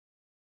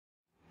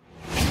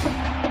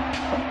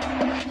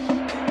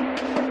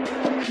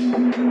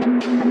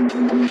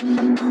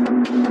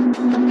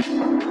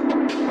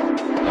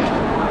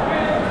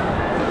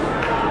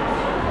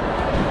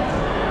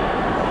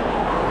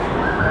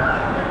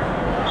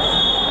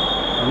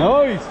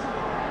Nice.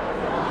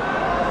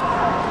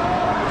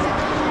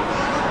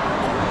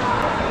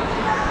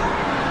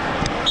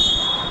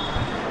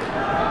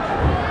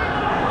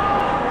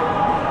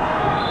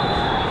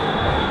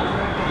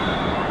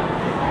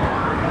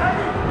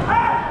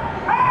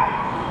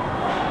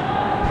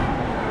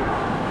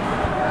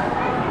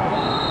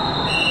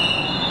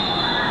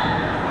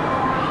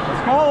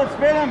 Let's go, let's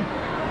spin him.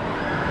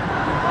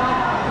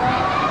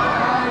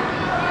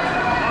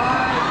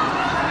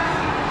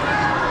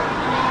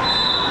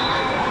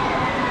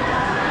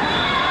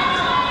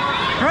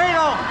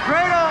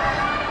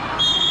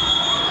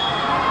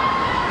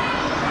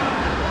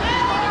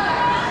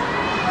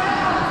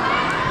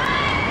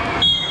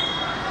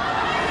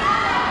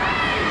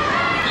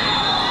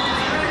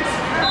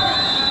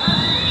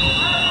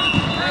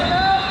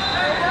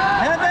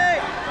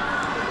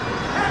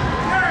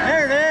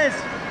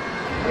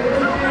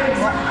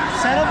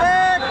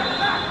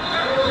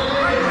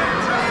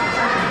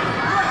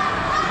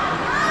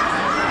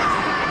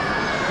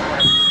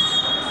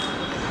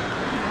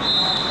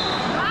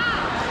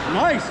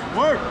 Nice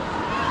work.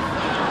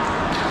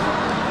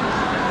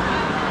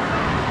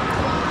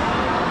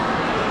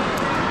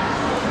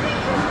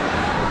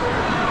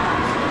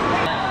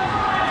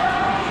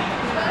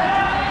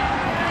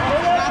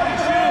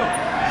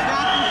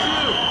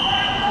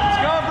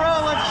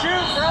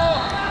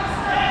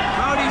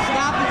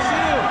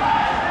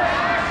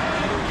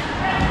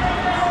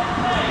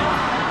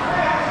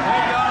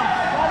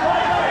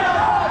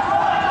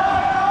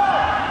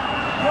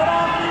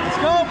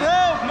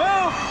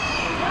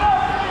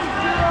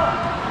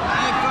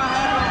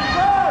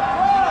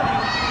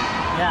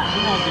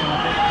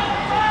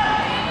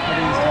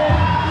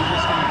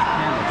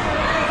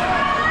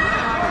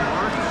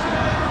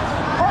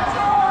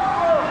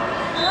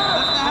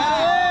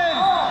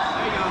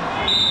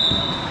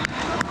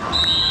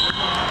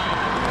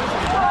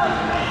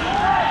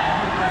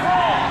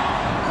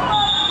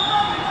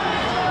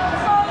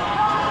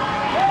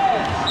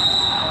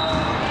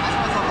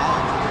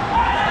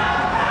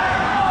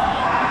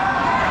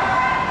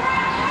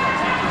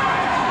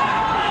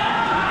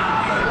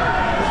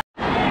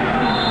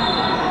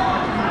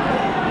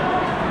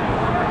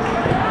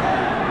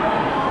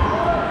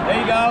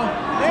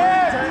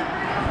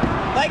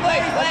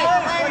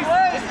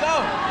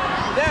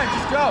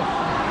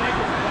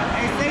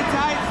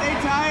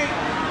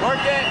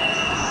 Work it.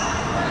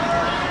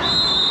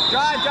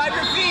 Drive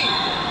your feet.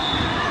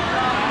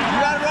 You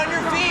gotta run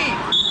your feet.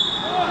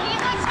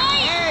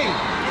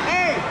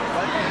 Hey,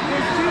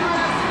 there's too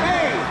much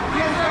space.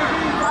 You guys are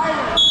getting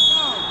tighter.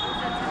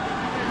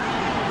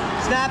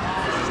 Snap.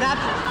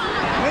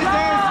 Right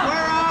there,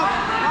 square up.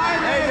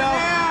 There you go.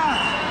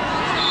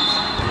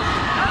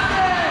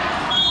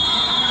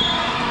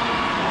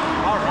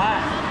 All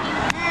right.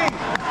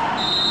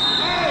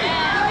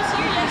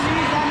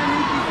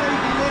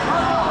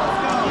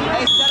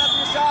 Hey, set up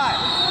your shot.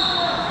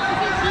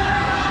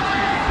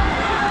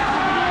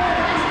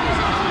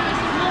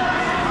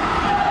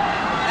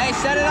 Hey,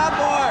 set it up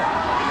more.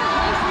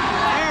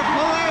 There,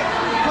 pull it.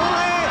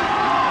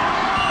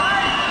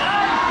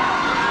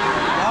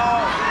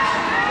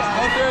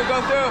 Go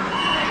through.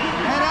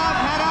 Head up.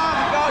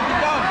 Keep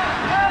going.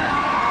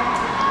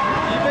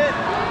 Keep it.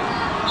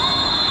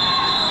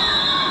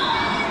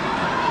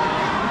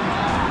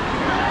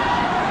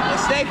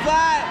 Let's stay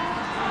flat.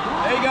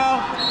 There you go.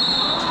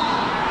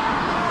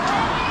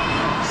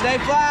 Stay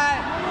flat.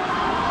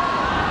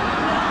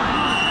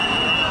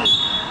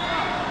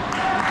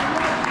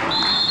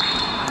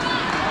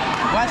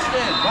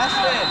 Weston.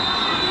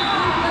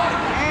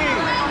 Hey.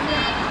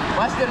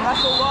 Weston,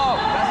 wrestle low.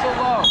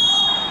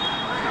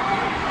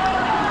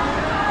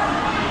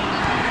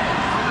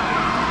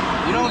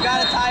 You don't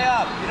gotta tie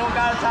up.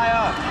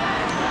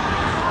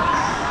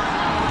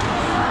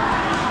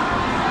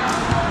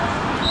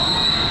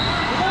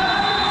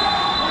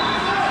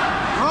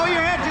 Roll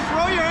your head. Just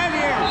roll your head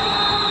here.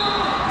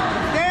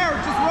 There.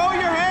 Just roll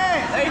your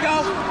head. There you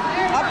go.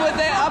 Up with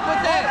it. Up.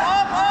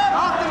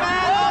 Off the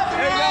mat.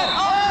 There you go.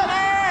 Off the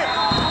mat.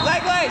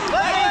 Leg lace.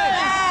 Good.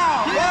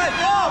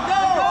 Go.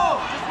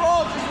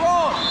 Just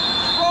roll.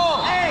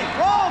 Hey,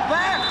 roll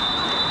back.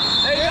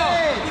 There you go.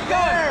 Keep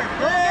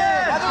going.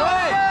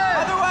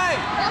 Other way.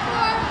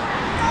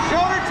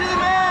 Shoulder to the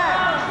mat.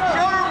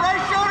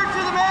 Right shoulder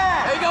to the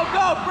mat. There you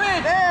go.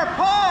 Bridge. There,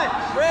 punch.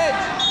 Bridge.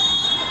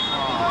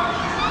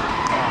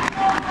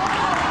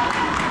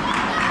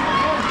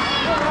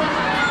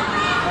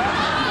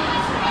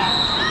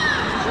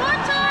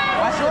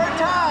 Short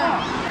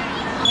time.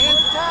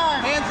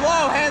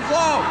 Hands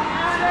low.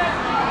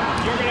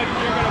 You're gonna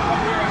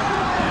come here.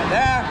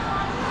 There.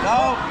 Go.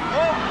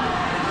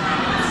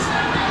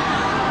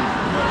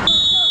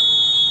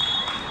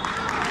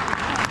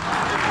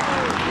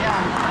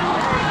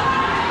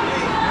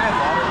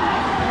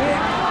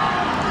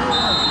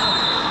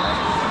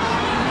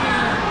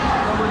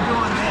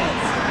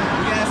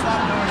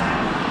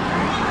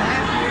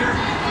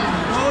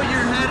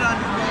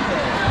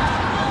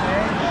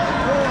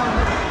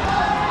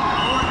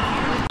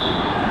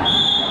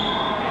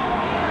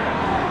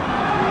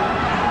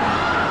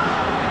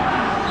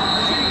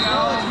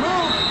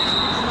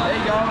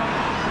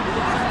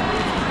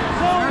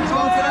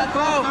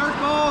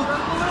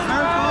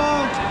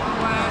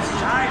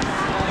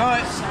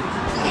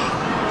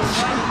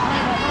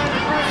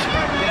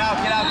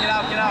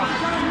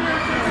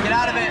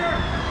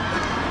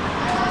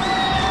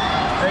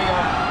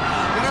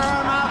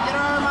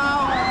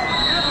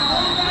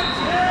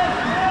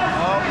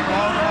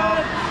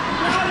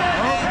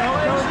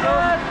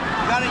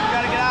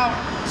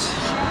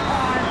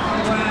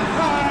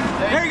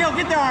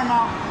 get the arm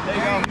out. There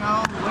you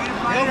go. Way to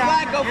fight Go it out.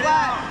 flat, go Get it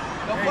flat. out.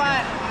 Go There you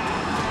flat.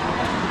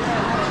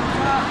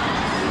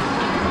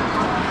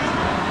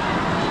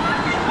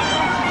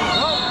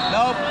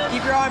 Nope.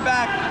 Keep your arm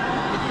back.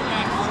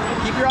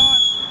 Keep your arm.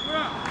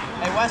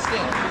 Hey, Weston.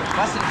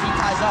 Weston, if he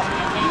ties up,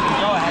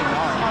 go ahead, your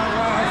arm.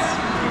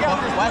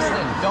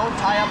 Weston, don't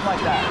tie up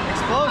like that.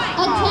 Explosive.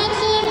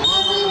 Attention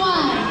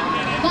everyone,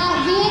 that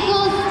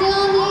vehicle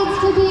still needs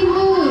to be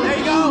moved. There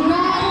you go.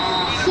 Red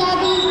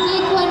Chevy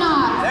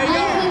Equinox, There you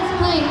go. license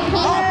plate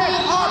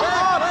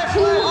KKF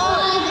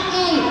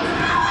 258.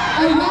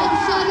 A red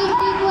Chevy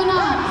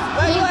Equinox,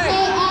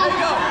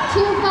 KKF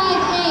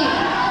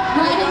 258.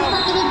 Right in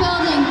front of the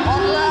building.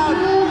 Please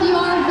move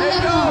your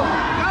vehicle.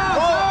 Go.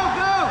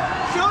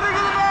 Shoulder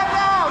to the mat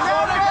now.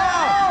 Shoulder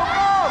down.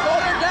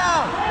 Shoulder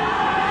down.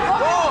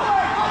 Roll.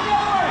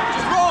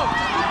 Just roll.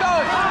 Just keep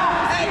going.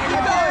 Hey,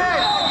 keep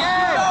going.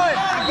 Keep going.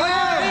 Run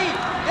your feet.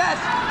 Yes,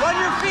 run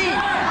your feet.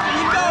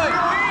 Keep going.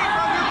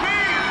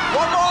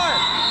 One more.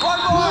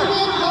 One more.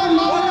 Coben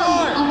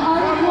O'Mary of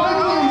Arctic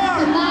Warriors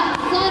to mat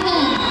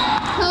 7.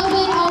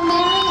 Coben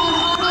O'Mary of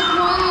Arctic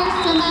Warriors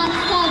to mat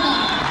 7.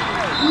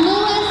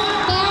 Lewis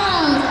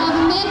Barrows of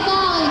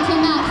Mid-Valley to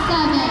mat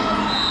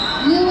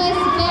 7. Lewis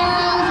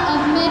Barrows of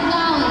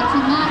Mid-Valley to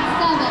mat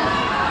 7.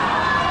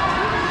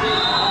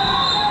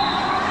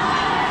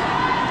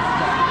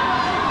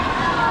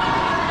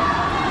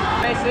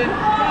 Mason.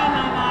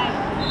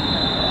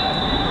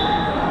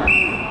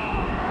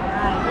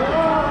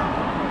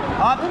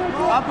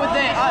 Up with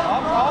it.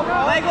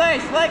 Up. Leg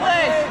lace.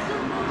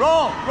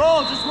 Roll.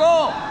 Just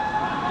roll.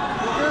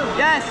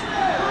 Yes.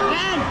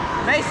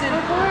 Mason,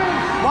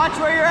 watch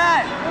where you're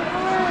at.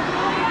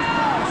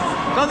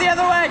 Go the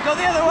other way.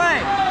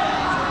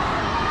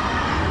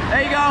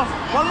 There you go.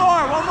 One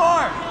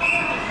more.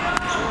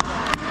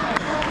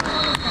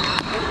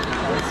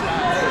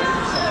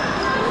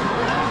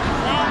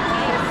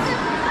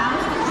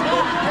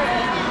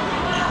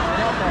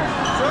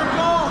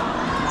 Circle.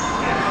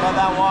 Love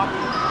that walk.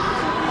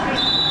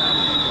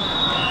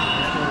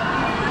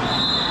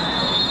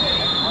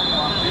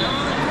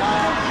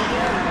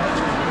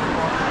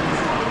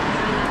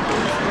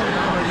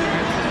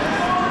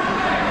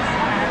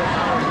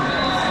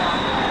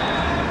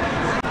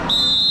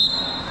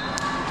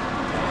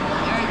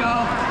 There you go.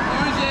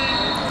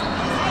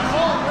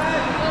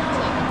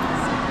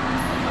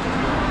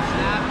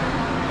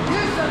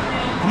 Use it.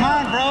 Come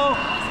on, bro.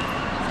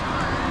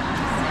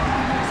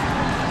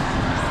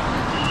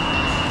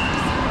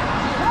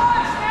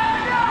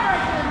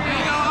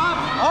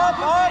 Up.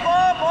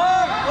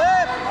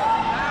 Lift.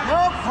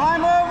 Nope.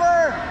 Climb over.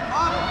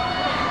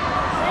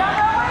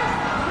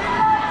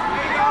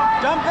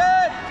 Jump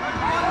it.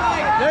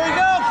 There you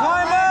go.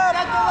 Climb up.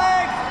 Set the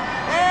legs.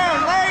 There.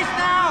 Lace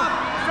now.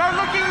 Start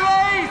looking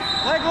lace.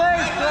 Leg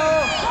lace, bro.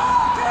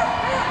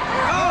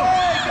 Go.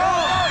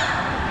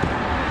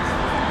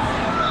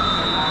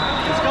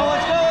 Let's go.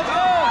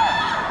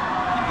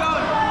 Keep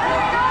going.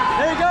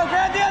 There you go.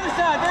 Grab the other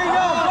side. There you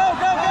go. Go.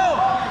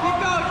 Keep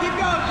going.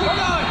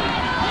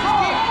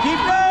 Keep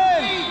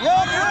going.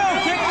 Roll through.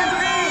 Kick your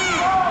feet.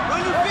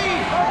 Run your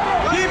feet.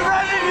 Keep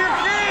running your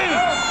feet.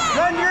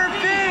 Run your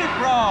feet,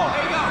 bro.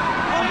 There you go.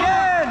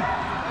 Again.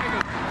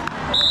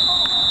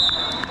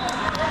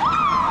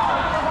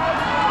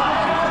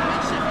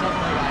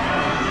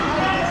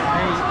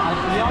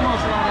 We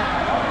almost got it.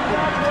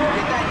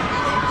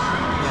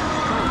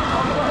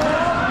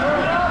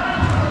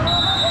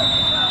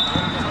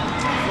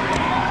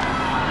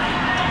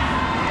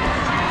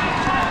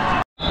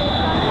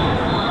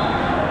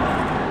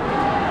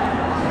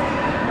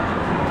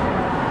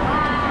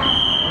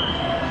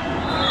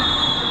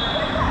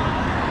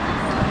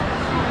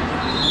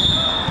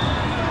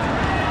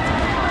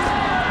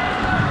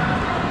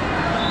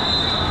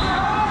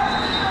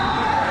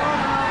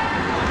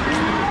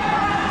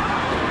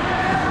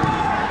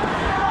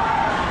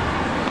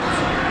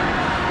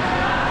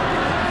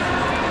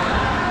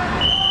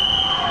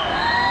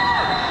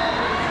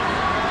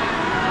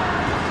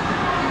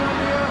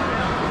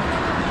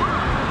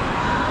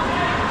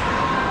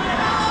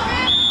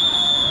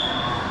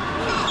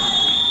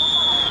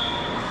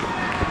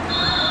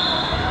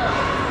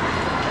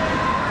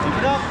 Keep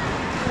it up.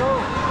 Go.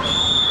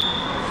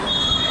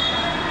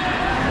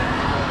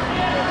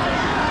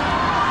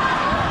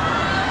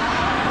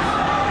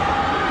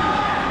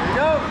 There you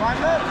go.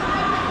 Climb up.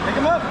 Pick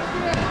him up.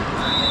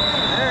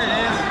 There it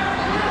is.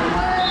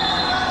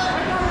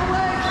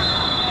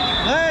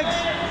 Legs.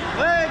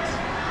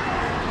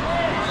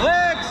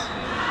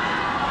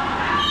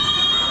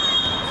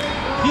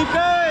 Keep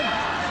going.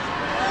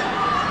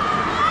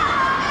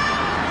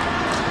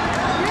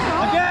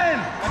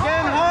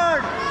 Again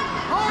hard.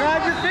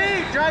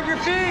 Drive your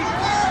feet.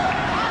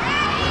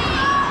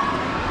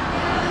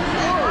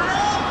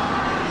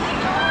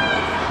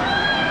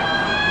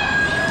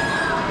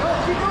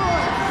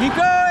 Keep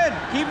going.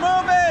 Keep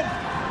moving.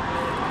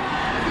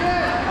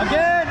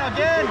 Again.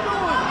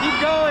 Keep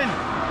going.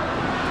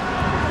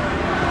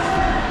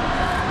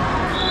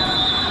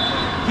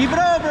 Keep it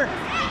over.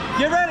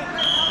 Get ready.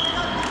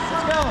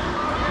 Let's go.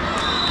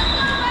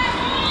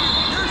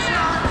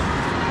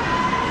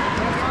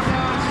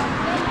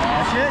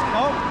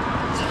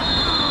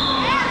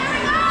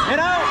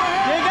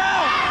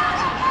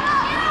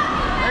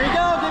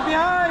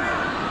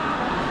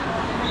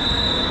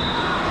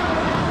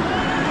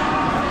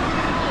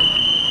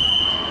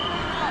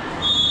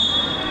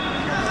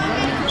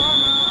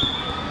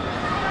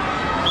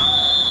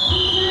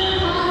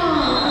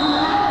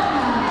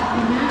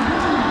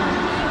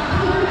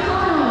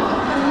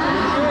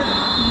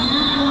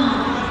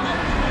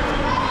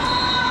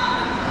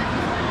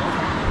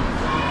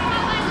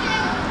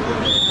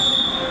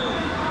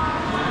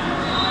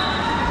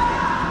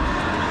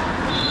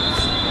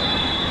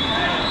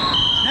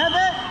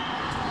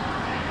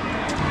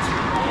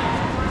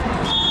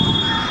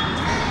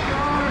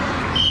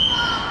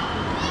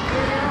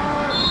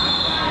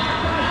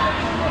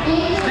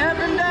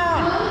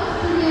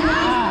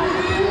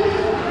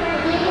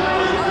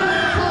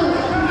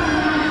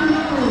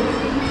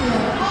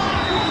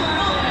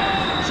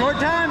 Short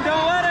time,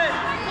 don't let it.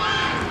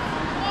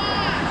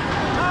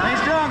 Stay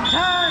strong,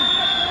 time.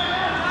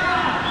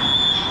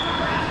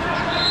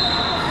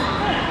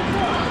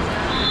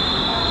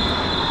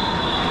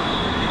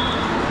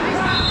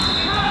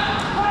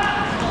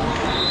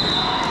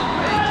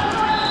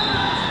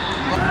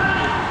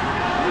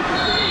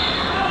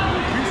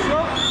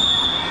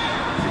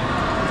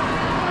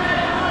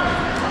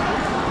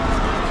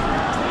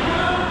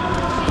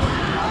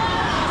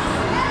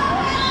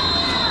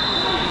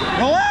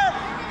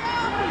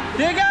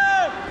 Dig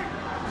out!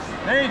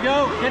 There you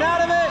go. Get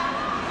out of it.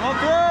 Go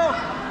through.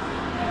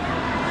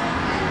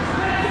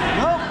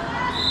 Nope.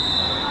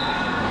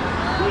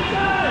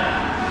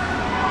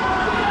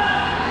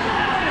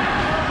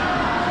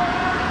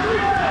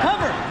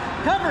 Cover.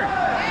 Cover.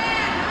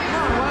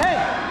 Hey.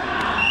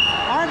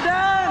 Arm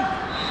down.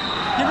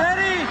 Get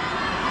ready.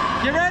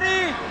 Get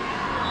ready.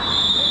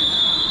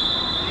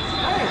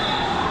 Hey.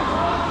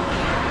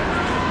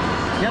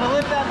 You gotta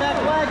lift that back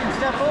leg and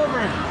step over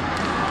it.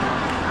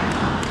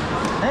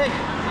 Hey,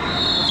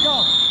 let's go.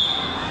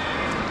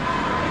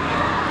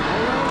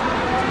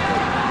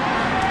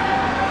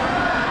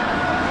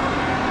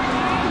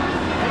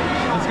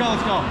 Let's go,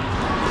 let's go.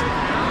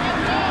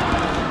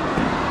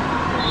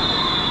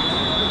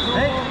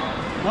 Hey,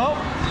 nope.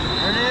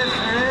 There it is,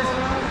 there it is.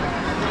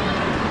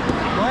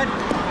 Go ahead.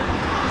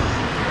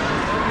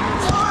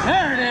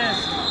 There it is.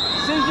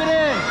 Sink it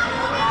in.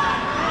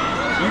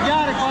 You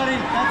got it, buddy.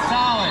 That's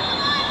solid.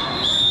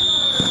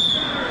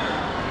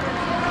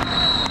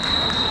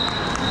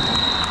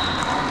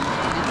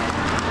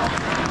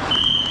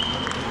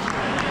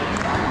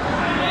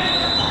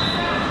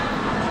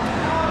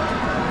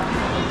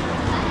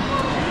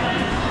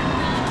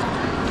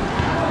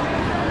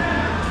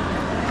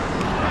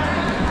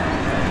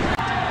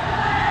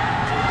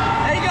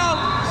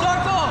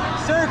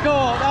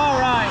 All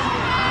right.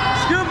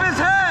 Scoop his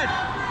head.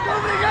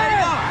 Scoop his head.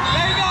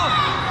 There you go.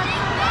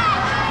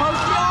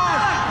 Post the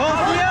arm.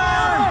 Post the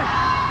arm.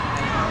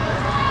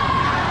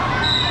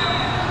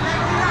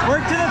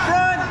 Work to the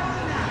front.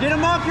 Get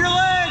him off your leg.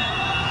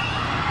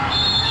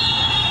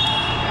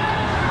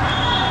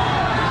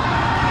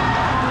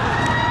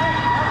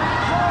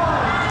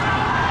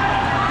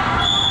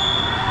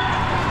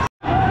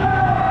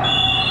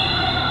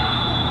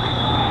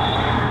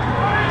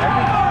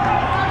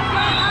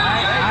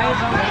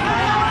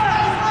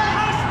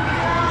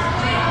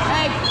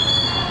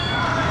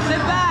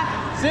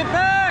 Sit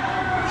back!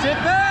 Sit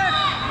back!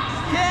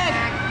 Kick!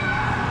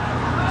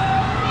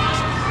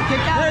 Kick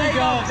out. There you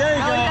go. There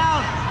you go.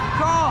 Down.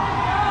 Crawl.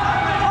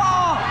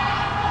 Crawl.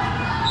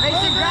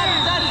 Mason, grab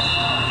his head.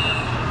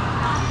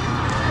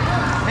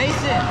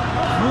 Mason.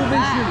 Move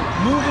and shoot.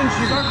 Move and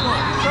shoot. Circle.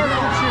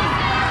 Circle and shoot.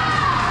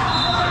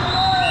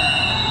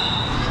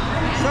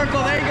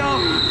 Circle. There you go.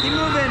 Keep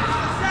moving.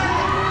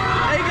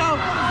 There you go.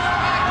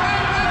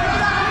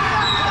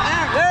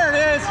 There it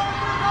is.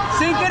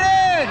 Sink it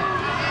in.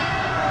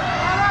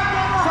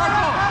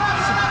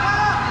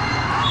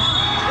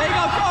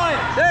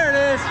 There it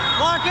is.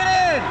 Lock it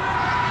in.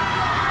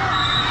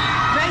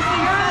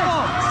 Mason,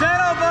 settle.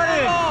 Settle,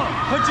 buddy. Settle.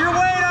 Put your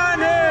weight on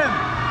him.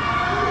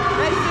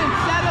 Mason,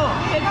 settle.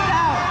 Hips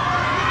out.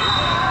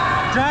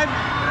 Drive.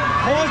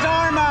 Pull his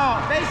arm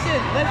out.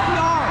 Mason, lift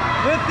the arm.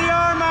 Lift the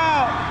arm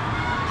out.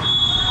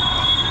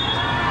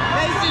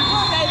 Mason,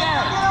 just stay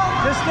there.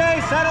 Just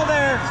stay. Settle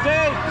there.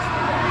 Stay.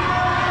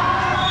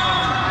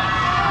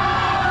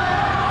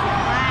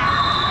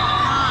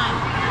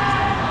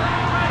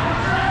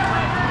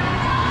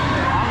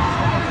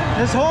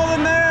 Just hold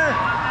him there.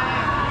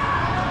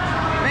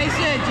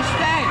 Mason, just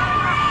stay.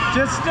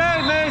 Just stay,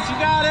 Mace. You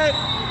got it.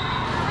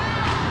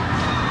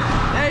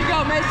 There you go,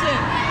 Mason.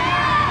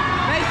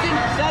 Mason,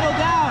 settle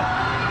down.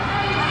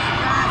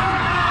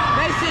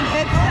 Mason,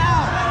 hips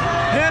down.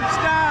 Hips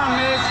down,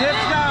 Mace.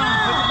 Hips down.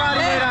 Put your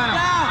body weight on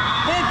him.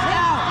 Hips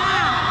down. Hips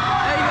down.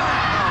 There you go.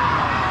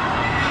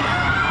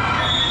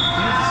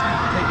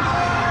 Take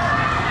it.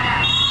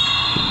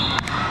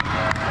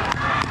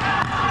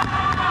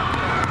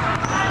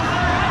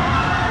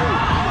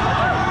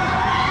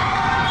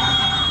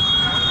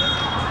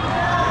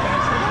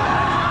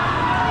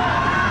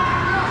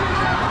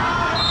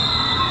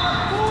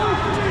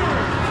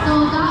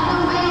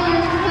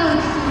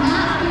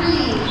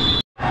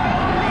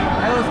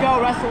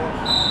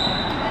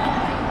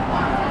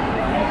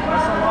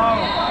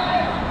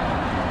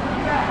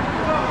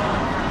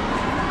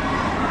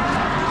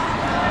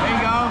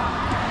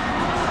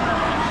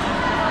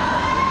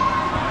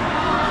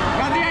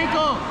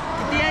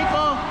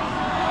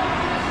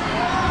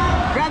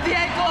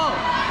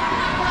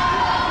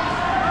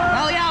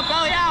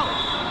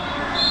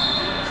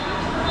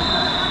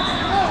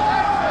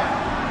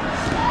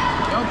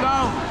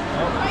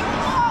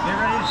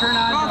 Turn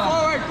on. Crawl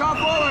forward, crawl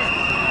forward.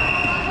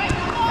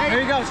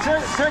 There you go. Lift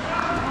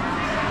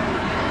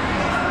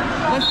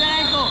the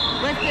ankle,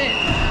 lift it.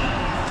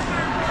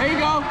 There you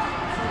go.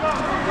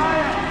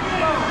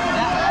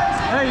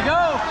 There you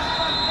go.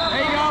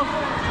 There you go.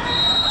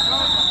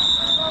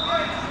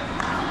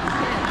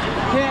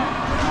 Can't.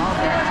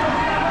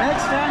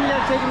 Next time you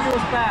gotta take him to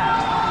his back.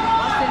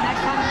 Weston,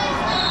 next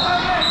time.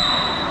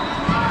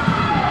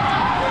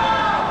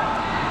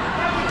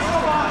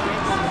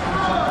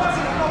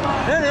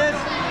 There it is.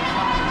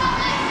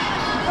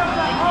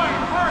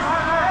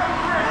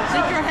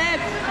 Sink your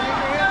hips.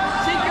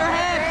 Sink your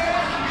hips.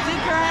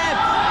 Sink your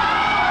hips.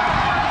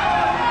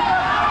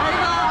 There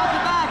you go, off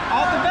the back.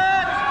 Off the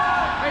back.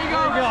 There you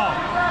go. There you go.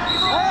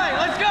 All right,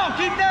 let's go.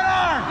 Keep that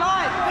arm.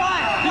 Cut,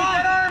 cut, Keep cut.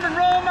 that arm and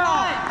roll him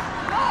out.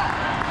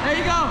 There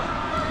you go.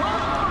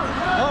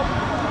 Oh.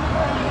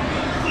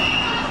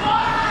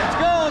 Let's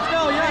go. Let's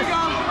go. There Yes. you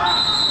go.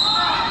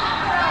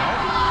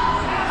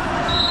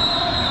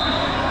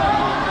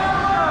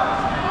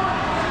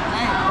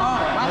 Hey, go,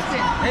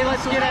 Weston. Hey,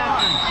 let's get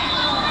after him.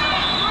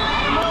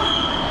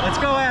 Let's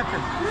go after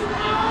him.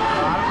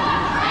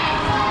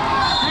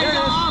 There it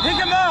is. Pick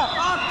him up.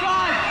 Up,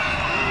 drive.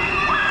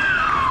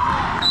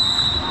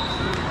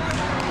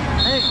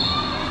 Hey.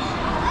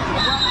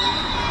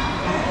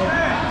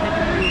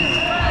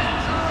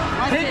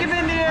 Take him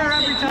in the air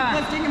every time.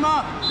 Lifting him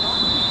up.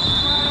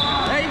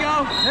 There you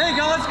go. There you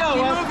go. Let's go.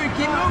 Keep Wes. moving,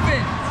 keep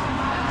moving.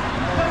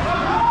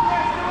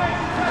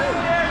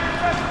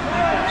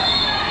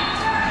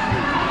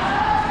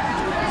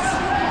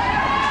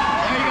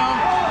 There you go.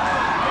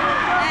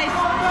 Hey,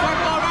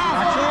 circle around.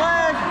 Watch your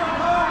leg.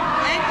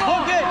 Ankle.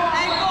 Hook it.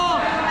 Ankle.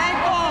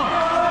 Ankle.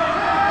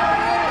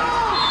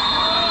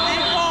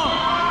 Ankle.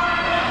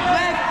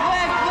 Lift,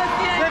 lift, lift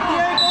the Lift ankle.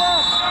 the ankle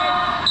up.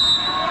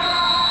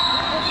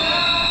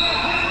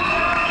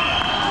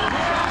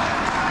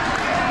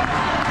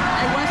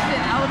 Hey,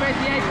 Weston, elevate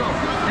the ankle.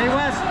 Hey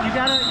Wes, you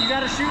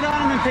gotta shoot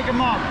on him and pick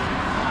him up.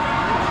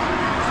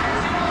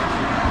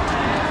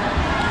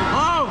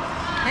 Low.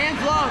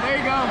 Hands low. There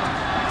you go.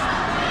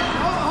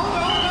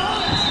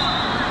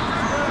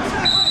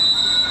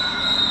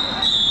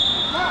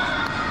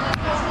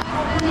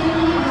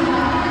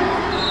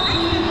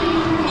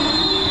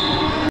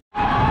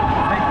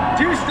 Hey,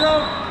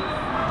 2-stroke.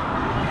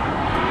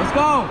 Let's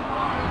go.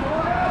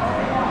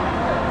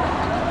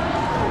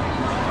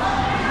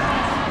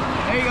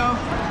 There you go.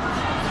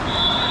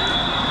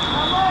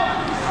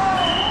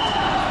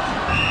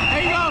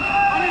 There you go.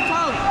 On your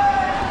toes.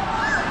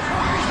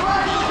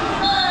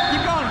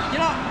 Keep going.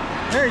 Get up.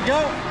 There you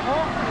go.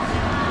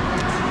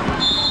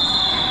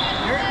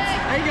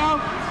 There you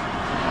go.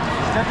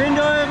 Step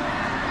into him.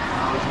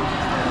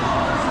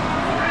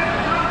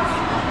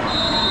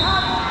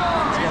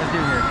 What you gotta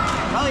do here?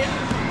 Elliot.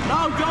 No,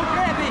 don't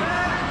grab me.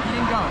 He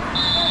didn't go.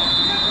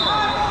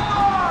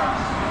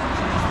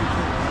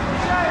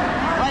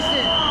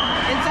 Weston.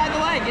 Inside the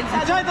leg.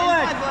 Inside the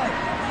leg. Inside the leg.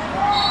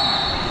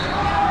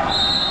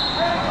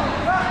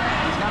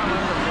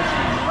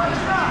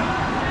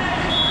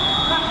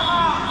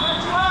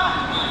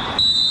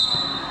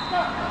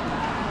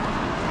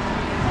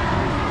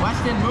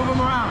 Weston, move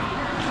him around.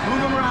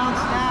 Move him around,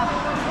 snap.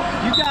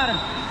 You got him.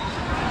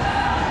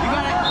 You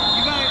got it.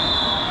 You got it.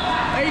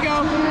 There you go.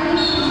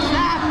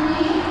 Snap.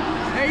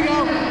 There you go.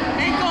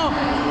 Ankle.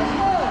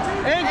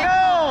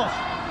 Ankle.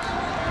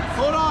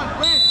 Hold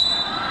on. Lift.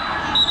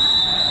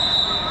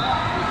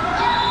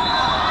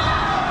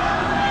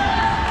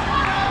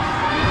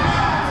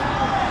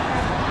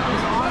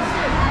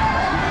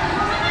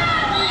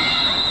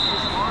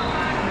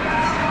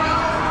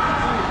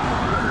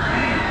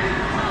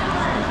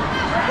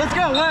 Let's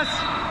go, Wes.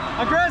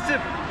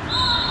 Aggressive.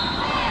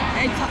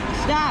 Hey,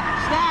 snap.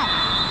 Snap.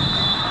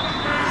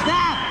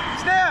 Snap.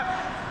 Snap.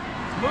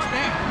 Move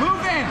there.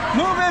 Move in.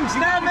 Move him.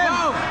 Snap him.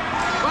 Go.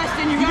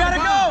 Weston, you You gotta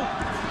go.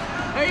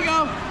 There you go.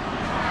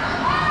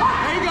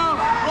 There you go.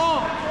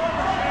 Roll.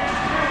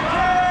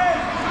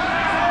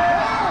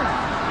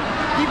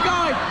 Keep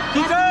going.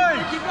 Keep Weston, going.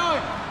 Keep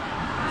going.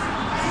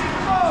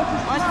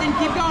 Weston,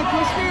 keep going.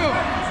 Push through.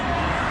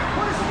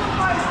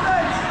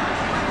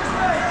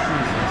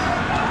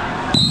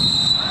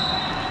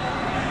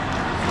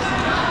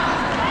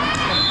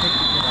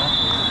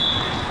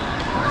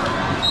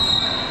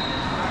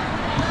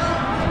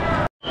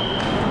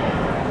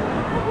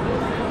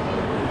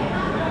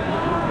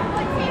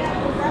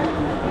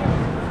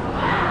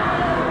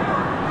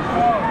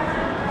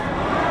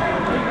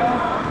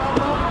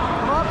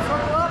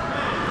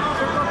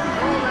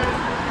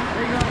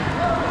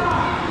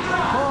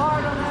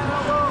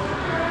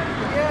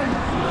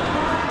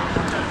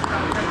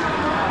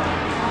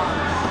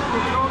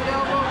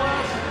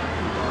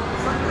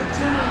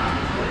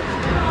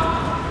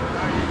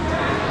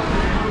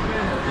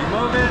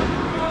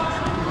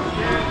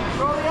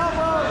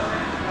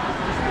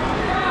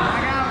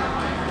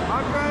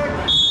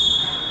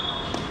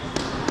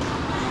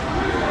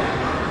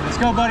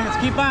 go, buddy. Let's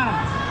keep on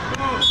him.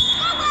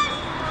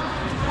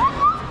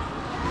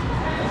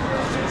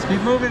 Let's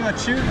keep moving.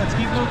 Let's shoot. Let's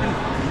keep moving.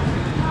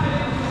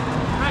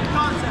 Direct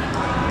contact.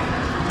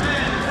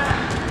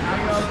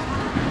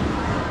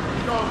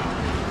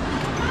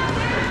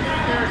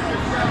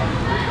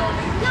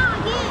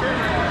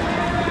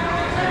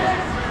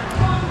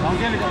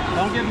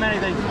 Don't give him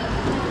anything.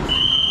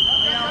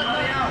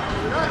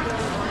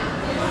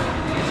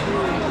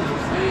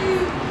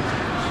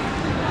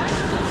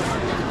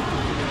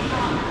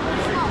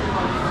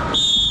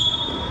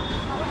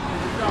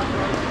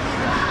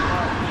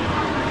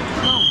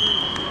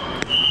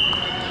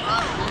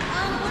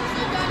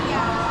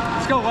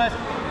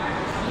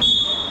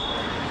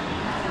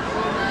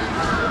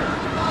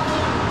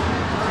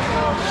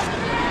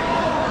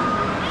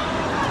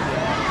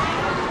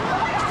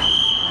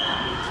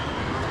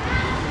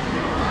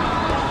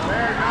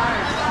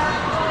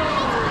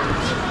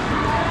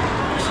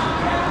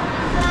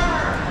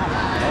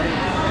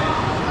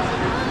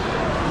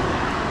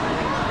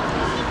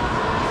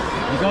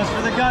 Goes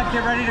for the gut.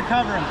 Get ready to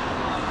cover him.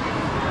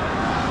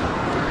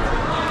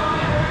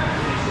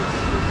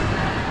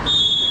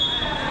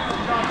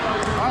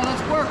 All right,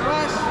 let's work,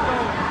 Wes.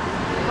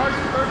 30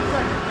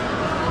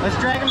 seconds. Let's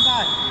drag him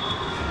back.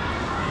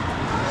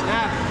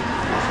 Snap.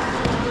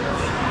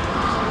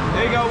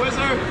 There you go,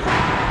 Whistler.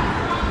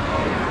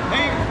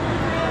 Hey.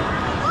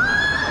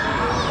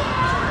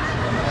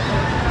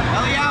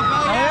 Belly out,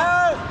 belly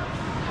out.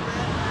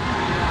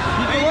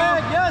 Keep the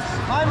leg, yes.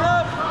 Climb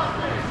up.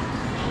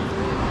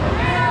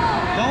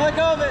 Don't let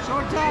go of it.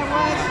 Short time,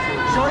 Wes.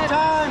 Short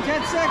time.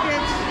 10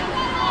 seconds.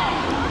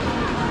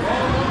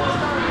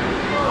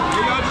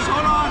 Here you go, just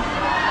hold on.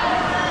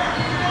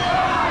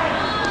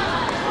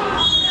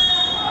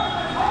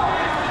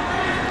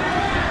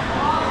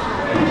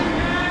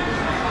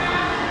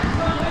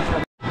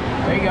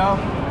 There you go.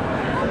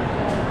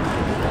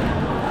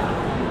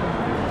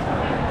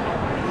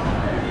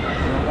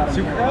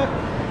 Super hook.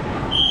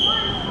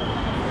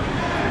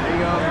 There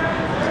you go.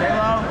 Stay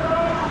low.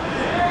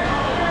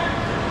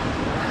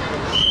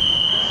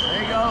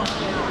 There you go.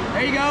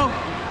 There you go.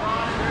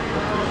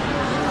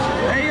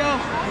 There you go.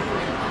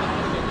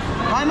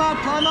 Climb up,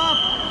 climb up.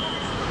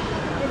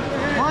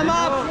 Climb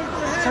up.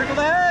 Circle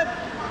the head.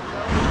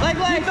 Leg,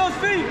 leg. Keep those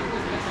feet.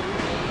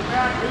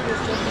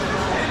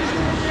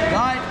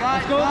 Got it,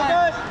 got it, Go with the got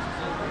gut. it.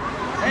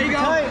 There you go.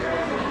 Tight.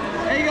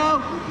 There you go.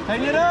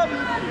 Tighten it up.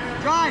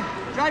 Drive.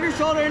 Drive your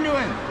shoulder into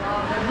him.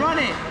 Run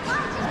it.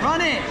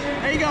 Run it.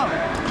 There you go.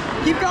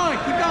 Keep going.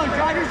 Keep going.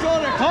 Drive your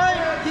shoulder. Tight.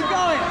 Keep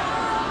going.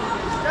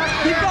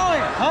 Keep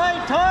going.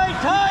 Tight, tight,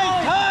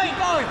 tight, tight. Keep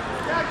going.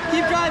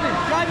 Keep driving.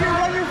 Drive your,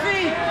 run your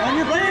feet. Run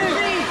your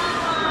feet.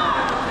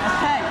 That's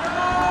tight.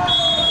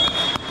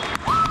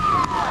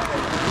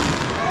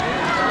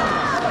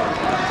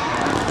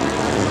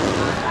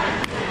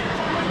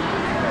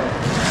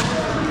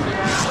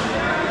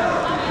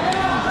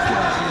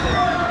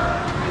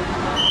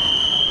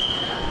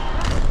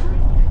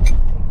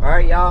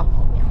 Alright, y'all.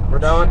 We're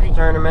done with the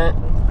tournament.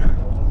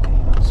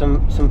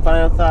 Some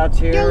final thoughts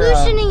here. You're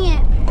loosening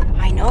it.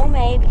 I know,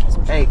 May, because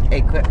I'm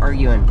Hey, quit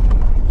arguing.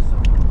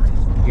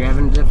 You're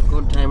having a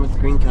difficult time with the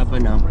green cup, I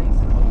know.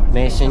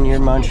 Mason, you're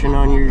munching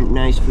on your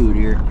nice food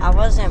here. I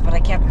wasn't, but I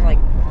kept like,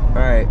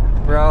 Alright,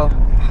 bro,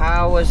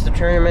 how was the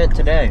tournament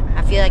today?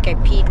 I feel like I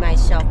peed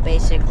myself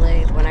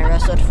basically when I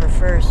wrestled for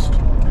first.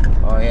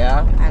 Oh,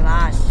 yeah? I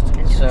lost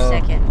and took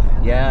second.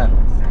 Yeah.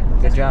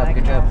 Good job,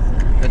 good job.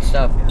 Good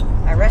stuff.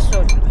 I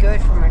wrestled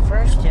good for my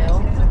first two,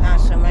 not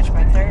so much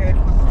my third.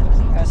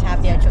 I was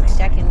happy I took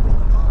second.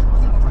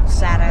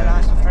 Sad I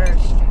lost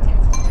first.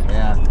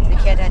 Yeah. The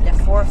kid had to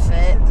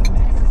forfeit.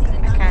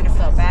 I kind of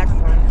felt bad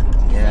for him.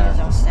 Yeah. He was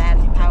all sad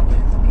and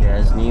pouting. Yeah,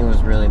 his knee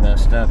was really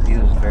messed up. He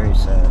was very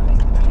sad.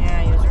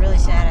 Yeah, he was really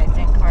sad. I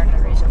think part of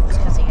the reason was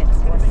because he had to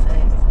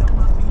forfeit.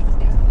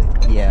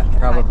 Yeah,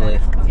 probably.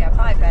 Yeah,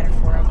 probably better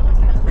for him.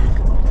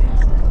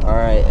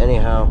 Alright,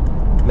 anyhow.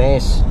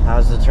 Mace,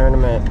 how's the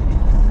tournament?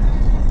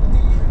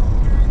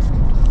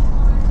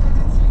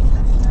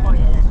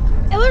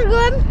 It was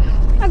good.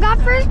 I got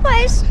first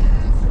place.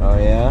 Oh,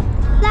 yeah?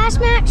 Last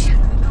match,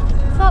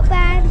 felt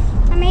bad.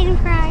 I made him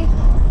cry.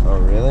 Oh,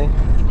 really?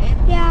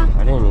 Yeah.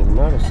 I didn't even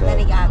notice And then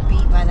he that. got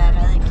beat by that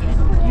other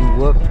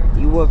kid.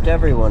 You whooped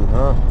everyone,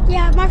 huh?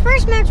 Yeah, my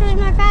first match was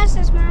my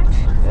fastest match.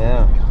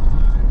 Yeah.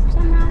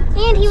 Somehow.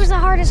 And he was the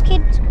hardest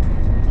kid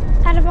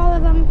out of all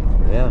of them.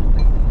 Yeah.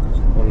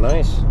 Well,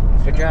 nice.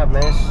 Good job,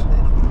 Mace.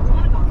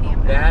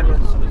 Dad,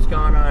 what's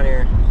going on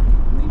here?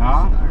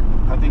 Huh?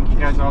 I think you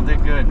guys all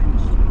did good.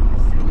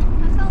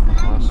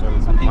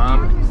 Awesome.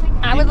 Mom?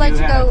 I would like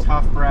to had go. a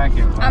tough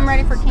bracket. I'm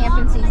ready for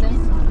camping season.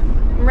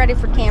 I'm ready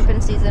for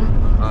camping season.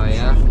 Oh,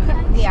 yeah?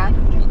 Yeah.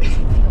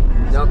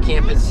 No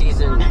camping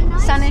season.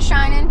 Sun is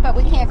shining, but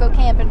we can't go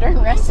camping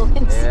during wrestling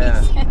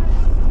Yeah. season.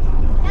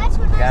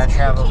 Gotta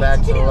travel back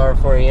to the lower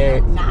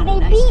 48. They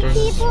beat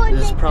people and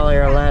This is probably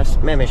our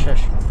last. Mammy,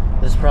 shush.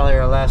 This is probably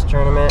our last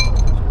tournament.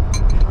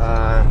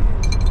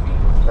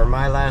 Or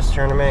my last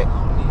tournament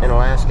in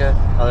Alaska,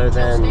 other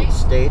than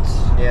States.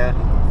 Yeah.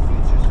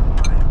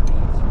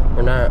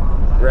 We're not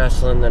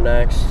wrestling the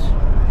next.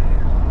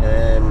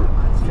 And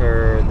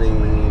for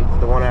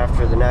the one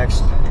after the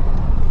next,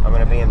 I'm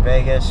gonna be in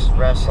Vegas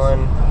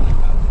wrestling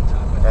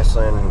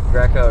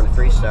Greco and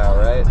freestyle,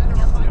 right?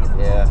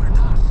 Yeah.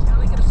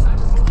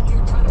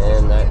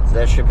 And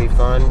that should be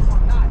fun.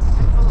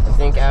 I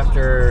think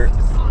after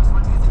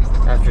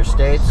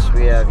States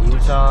we have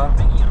Utah,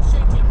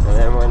 and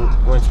then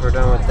once we're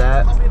done with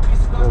that,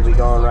 we'll be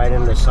going right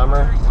into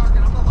summer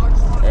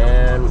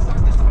and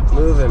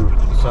moving.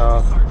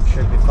 So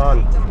should be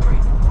fun.